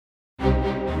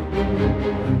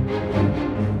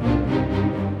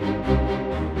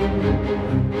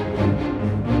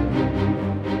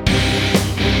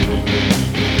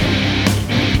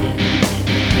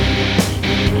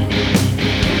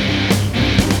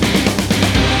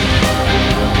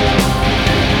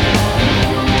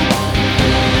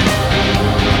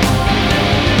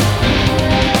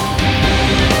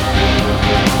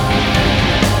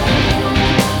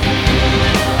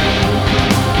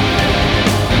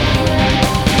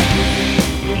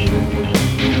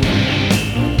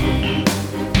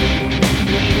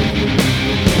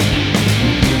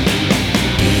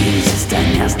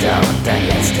Und dein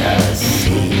letzter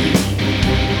Sieg.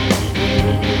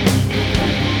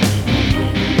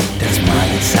 Das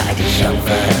meine Zeit, ich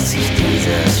hoffe, dass ich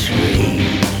dieses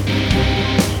schrieb.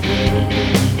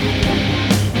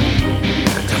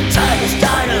 Doch Zeit ist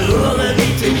deine Hure,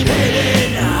 die dich in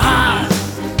den Hass.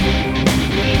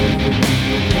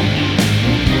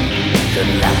 Schon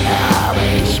lange habe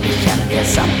ich mich an mir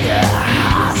satt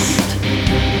gehasst.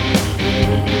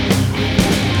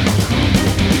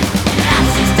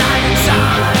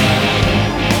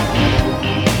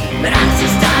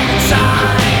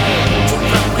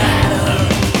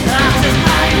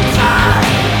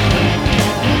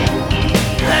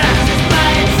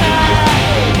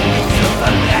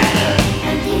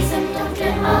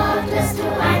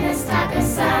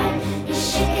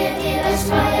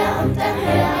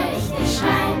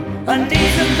 An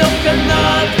diesem dunklen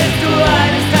Ort wirst du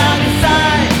eines Tages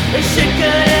sein. Ich schicke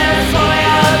dir das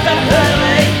Feuer und dann höre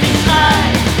ich dich schreien.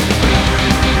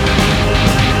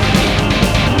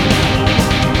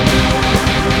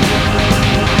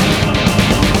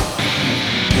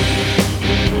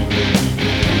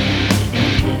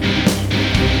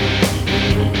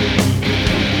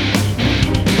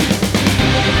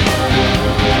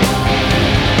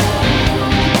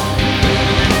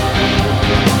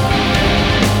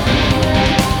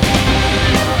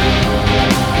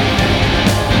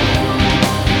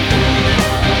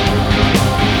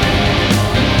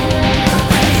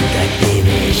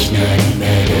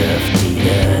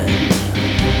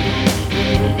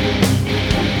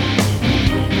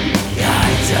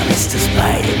 Ist es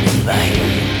bei dem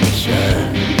Überheblichen.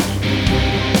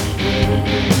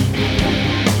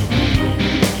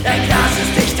 Dein Glas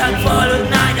ist nicht halb voll und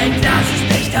nein, dein Glas ist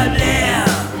nicht halb leer.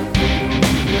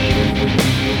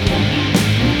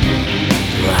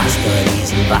 Du hast nur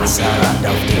diesen Wasserrand,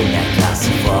 auf dem der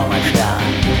Klasse vor mir stand.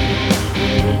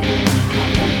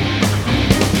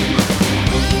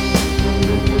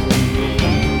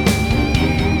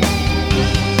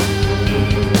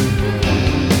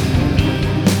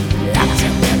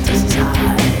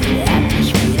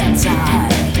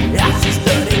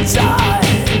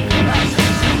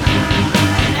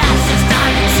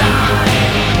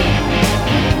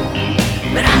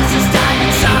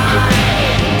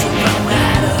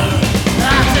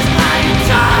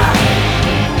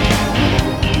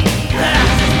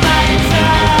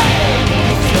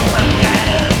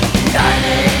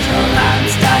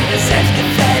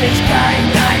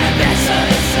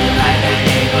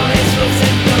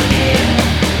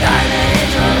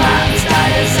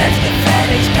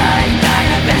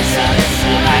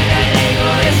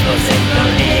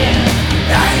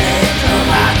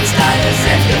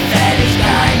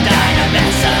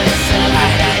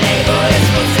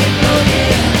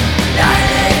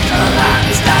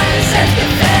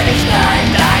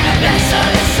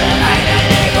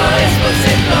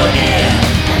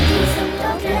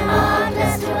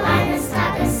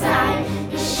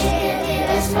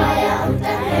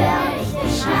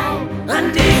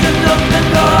 An diesem dunklen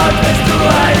Ort wirst du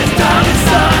eines